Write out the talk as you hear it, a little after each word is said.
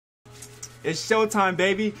It's showtime,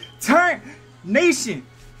 baby. Turn Nation.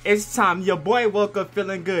 It's time. Your boy woke up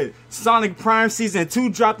feeling good. Sonic Prime Season 2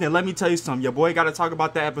 dropped, and let me tell you something. Your boy got to talk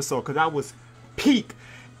about that episode because that was peak.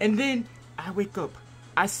 And then I wake up.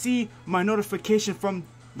 I see my notification from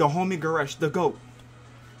the homie Garesh, the GOAT.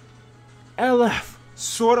 LF,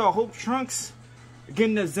 Sorta Hope Trunks,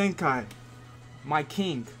 getting the ZENKAI. My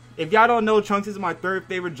king. If y'all don't know, Trunks is my third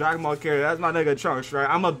favorite Dragon Ball character. That's my nigga Trunks, right?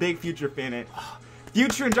 I'm a big Future fan. And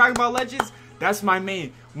Future and Dragon Ball Legends, that's my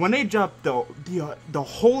main. When they dropped the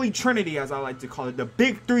Holy Trinity, as I like to call it, the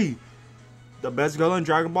big three, the best girl in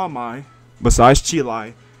Dragon Ball Mai, besides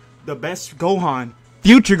Chilai, the best Gohan,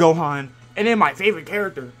 Future Gohan, and then my favorite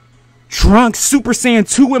character, Trunks Super Saiyan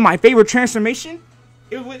 2 with my favorite transformation,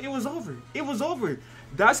 it was over. It was over.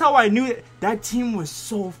 That's how I knew it. That team was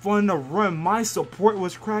so fun to run. My support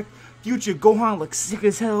was cracked. Future Gohan looked sick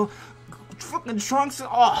as hell. Fucking Trunks,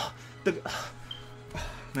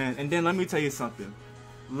 man. And then let me tell you something.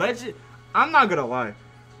 I'm not gonna lie.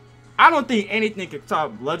 I don't think anything could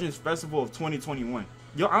top Legends Festival of 2021.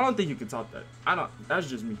 Yo, I don't think you can top that. That's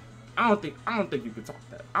just me. I don't think you can top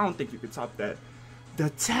that. I don't think you can top that. The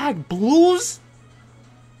Tag Blues?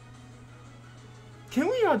 Can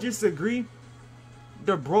we all just agree?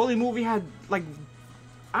 The Broly movie had, like,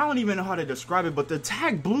 I don't even know how to describe it, but the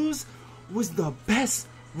Tag Blues was the best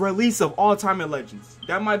release of all time in Legends.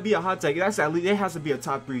 That might be a hot take. That's at least, it has to be a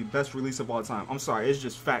top 3 best release of all time. I'm sorry, it's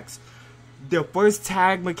just facts. The first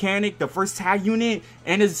tag mechanic, the first tag unit,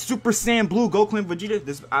 and his Super Saiyan Blue Goku and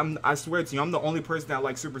Vegeta. I swear to you, I'm the only person that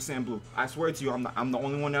likes Super Saiyan Blue. I swear to you, I'm the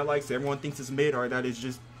only one that likes it. Everyone thinks it's mid or that it's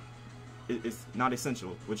just it's not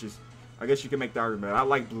essential, which is, I guess you can make the argument. I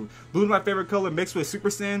like blue. Blue is my favorite color mixed with Super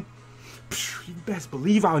Saiyan. You best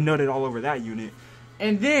believe I'll nutted all over that unit.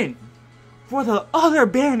 And then for the other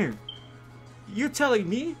banner, you're telling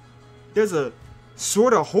me there's a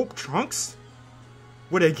Sorta Hope Trunks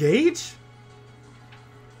with a gauge?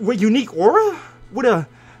 With unique aura? With a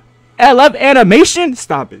LF animation?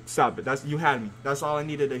 Stop it. Stop it. You had me. That's all I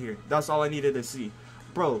needed to hear. That's all I needed to see.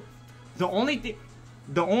 Bro, the only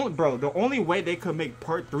way they could make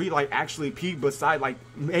part 3 like actually peak, beside like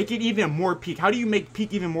make it even more peak. How do you make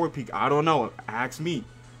peak even more peak? I don't know. Ask me.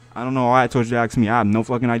 I don't know why I told you to ask me. I have no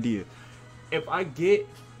fucking idea. If I get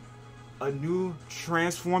a new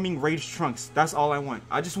transforming Rage Trunks, that's all I want.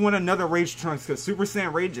 I just want another Rage Trunks because Super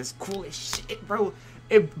Saiyan Rage is cool as shit, bro.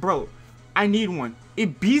 Bro, I need one.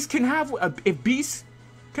 If Beast can have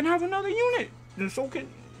another unit, then so can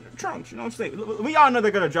Trunks. You know what I'm saying? We all know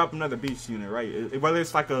they're gonna drop another Beast unit, right? Whether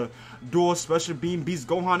it's like a dual special beam Beast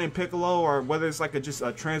Gohan and Piccolo, or whether it's like just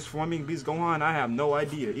a transforming Beast Gohan, I have no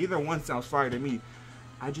idea. Either one sounds fire to me.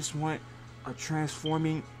 I just want a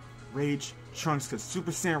transforming Rage Trunks, because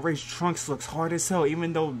Super Saiyan Rage Trunks looks hard as hell,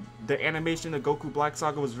 even though the animation of Goku Black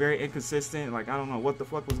Saga was very inconsistent. Like, I don't know what the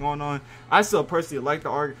fuck was going on. I still personally like the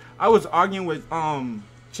arc. I was arguing with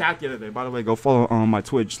chat the other day. By the way, go follow my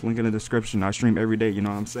Twitch, link in the description. I stream every day, you know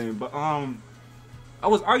what I'm saying? But I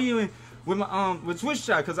was arguing with my with Twitch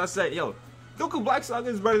chat because I said, yo, Goku Black Saga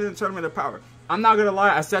is better than Tournament of Power. I'm not gonna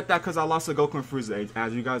lie, I said that because I lost a Goku and Frieza.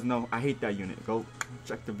 As you guys know, I hate that unit. Go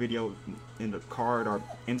check the video in the card or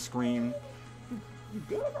in screen. You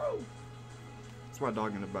good, bro? It's my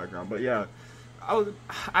dog in the background, but yeah,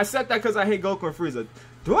 I said that because I hate Goku and Frieza.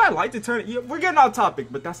 Do I like to turn it? Yeah, we're getting off topic,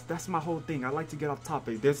 but that's my whole thing. I like to get off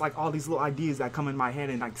topic. There's like all these little ideas that come in my head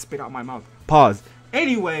and like spit out my mouth. Pause.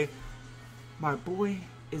 Anyway, my boy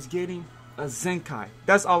is getting a ZENKAI.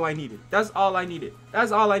 That's all I needed. That's all I needed.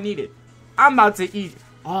 That's all I needed. I'm about to eat.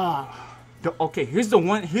 Okay. Here's the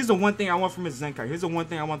one thing I want from his ZENKAI. Here's the one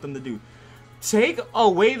thing I want them to do. Take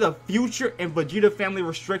away the Future and Vegeta family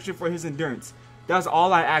restriction for his endurance. That's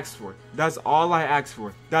all I asked for. That's all I asked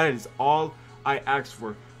for. That is all I asked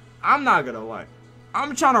for. I'm not gonna lie.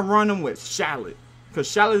 I'm trying to run him with Shallot. Because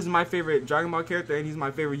Shallot is my favorite Dragon Ball character, and he's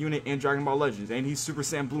my favorite unit in Dragon Ball Legends. And he's Super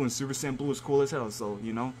Saiyan Blue, and Super Saiyan Blue is cool as hell. So,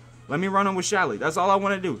 you know, let me run him with Shallot. That's all I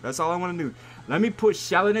want to do. That's all I want to do. Let me put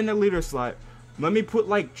Shallot in the leader slot. Let me put,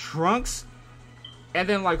 like, Trunks. And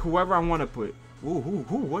then, like, whoever I want to put.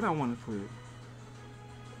 What I want to put?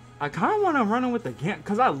 I kind of want to run him with the Gamma,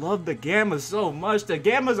 because I love the Gammas so much. The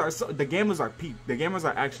Gammas are peak. The Gammas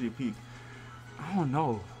are actually peak. I don't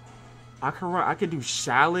know. I could do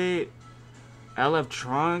Shallot, LF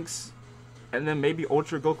Trunks, and then maybe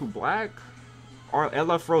Ultra Goku Black, or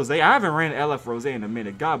LF Rose. I haven't ran LF Rose in a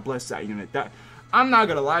minute. God bless that unit. I'm not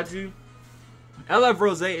gonna lie to you. LF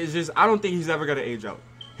Rose is just, I don't think he's ever gonna age out.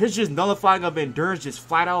 His just nullifying of endurance, just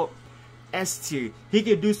flat out S tier. He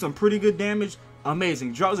can do some pretty good damage.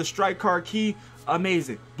 Amazing. Draws a strike card key.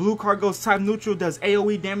 Amazing. Blue card goes type neutral, does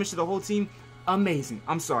AoE damage to the whole team. amazing.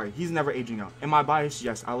 I'm sorry, he's never aging out. Am I biased?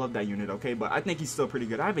 Yes, I love that unit, okay? But I think he's still pretty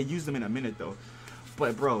good. I haven't used him in a minute, though.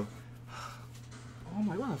 But, bro, oh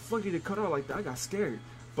my god, the fuck did it cut out like that? I got scared.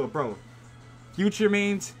 But, bro, future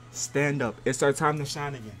means stand up. It's our time to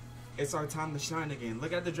shine again. It's our time to shine again.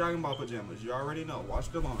 Look at the Dragon Ball pajamas. You already know. Watch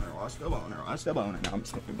the boner. Watch the boner. Watch the boner. Now I'm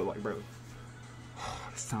talking, but like, bro,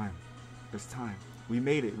 it's time. It's time. We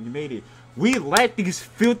made it. We made it. We let these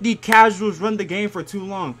filthy casuals run the game for too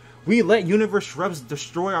long. We let Universe Reps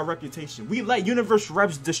destroy our reputation. We let Universe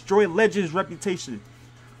Reps destroy Legends' reputation.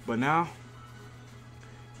 But now,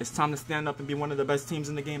 it's time to stand up and be one of the best teams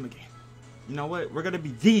in the game again. You know what? We're going to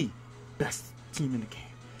be the best team in the game.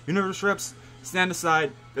 Universe Reps, stand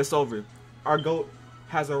aside. It's over. Our GOAT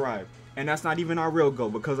has arrived. And that's not even our real GOAT.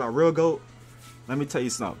 Because our real GOAT, let me tell you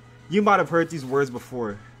something. You might have heard these words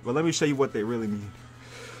before. But let me show you what they really mean.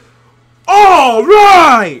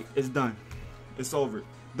 Alright! It's done. It's over.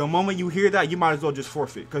 The moment you hear that, you might as well just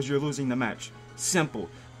forfeit. Because you're losing the match. Simple.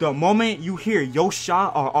 The moment you hear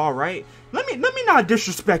Yosha or alright, let me not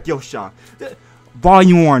disrespect Yosha.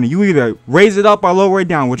 Volume warning. You either raise it up or lower it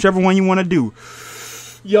down. Whichever one you want to do.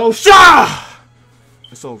 Yosha!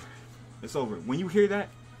 It's over. It's over. When you hear that,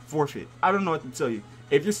 forfeit. I don't know what to tell you.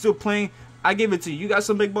 If you're still playing, I give it to you. You got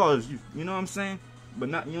some big balls. You know what I'm saying? But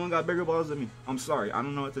not, you don't got bigger balls than me. I'm sorry. I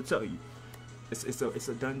don't know what to tell you. It's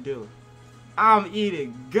a done deal. I'm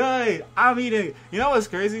eating good. I'm eating. You know what's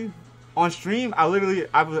crazy? On stream, I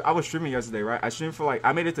was streaming yesterday, right? I streamed for like,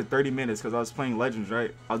 I made it to 30 minutes because I was playing Legends,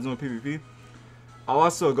 right? I was doing PvP. I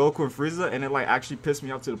lost to Goku and Frieza, and it like actually pissed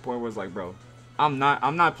me off to the point where it's like, bro, I'm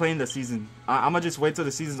not playing the season. I'm gonna just wait till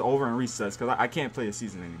the season's over and recess because I can't play the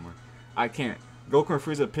season anymore. I can't. Goku and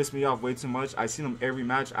Frieza pissed me off way too much. I seen them every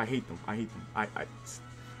match. I hate them. I hate them.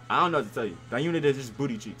 I don't know what to tell you. That unit is just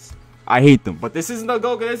booty cheeks. I hate them. But this isn't a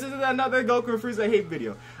Goku. This isn't another Goku and Frieza hate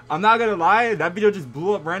video. I'm not gonna lie. That video just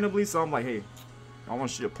blew up randomly. So I'm like, hey, I want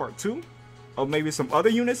to see a part 2 of maybe some other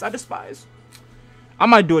units I despise. I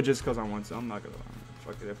might do it just because I want to. I'm not gonna lie.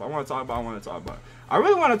 Fuck it. If I want to talk about it, I want to talk about it. I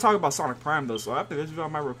really want to talk about Sonic Prime though. So after this video, I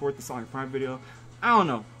might record the Sonic Prime video. I don't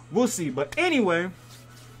know. We'll see. But anyway,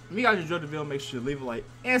 if you guys enjoyed the video, make sure to leave a like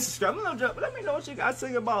and subscribe. Let me know what you guys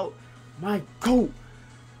think about my GOAT.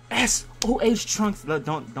 SOH Trunks.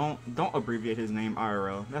 Don't abbreviate his name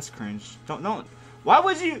IRL. That's cringe. Don't. Why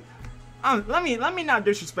would you? Let me not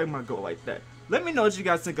disrespect my GOAT like that. Let me know what you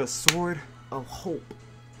guys think of Sword of Hope.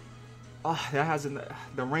 Oh, that has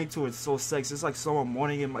the ring to it. So sexy. It's like someone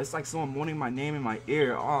moaning my name in my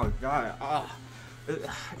ear. Oh god. Oh,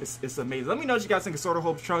 it's amazing. Let me know what you guys think of Sword of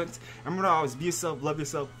Hope Trunks. Remember to always be yourself, love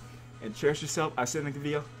yourself, and cherish yourself. I said in the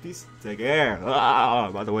video. Peace. Take care.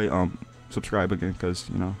 By the way, subscribe again because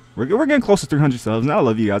you know we're getting close to 300 subs and I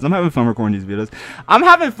love you guys. I'm having fun recording these videos. I'm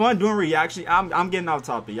having fun doing reaction. I'm getting off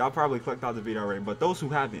topic. Y'all probably clicked out the video already, but those who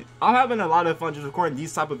haven't, I'm having a lot of fun just recording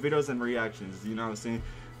these type of videos and reactions. You know what I'm saying?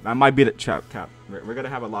 That might be the cap. We're gonna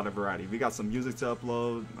have a lot of variety. We got some music to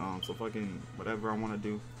upload, so fucking whatever I want to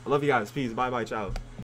do. I love you guys. Peace. Bye bye. Ciao.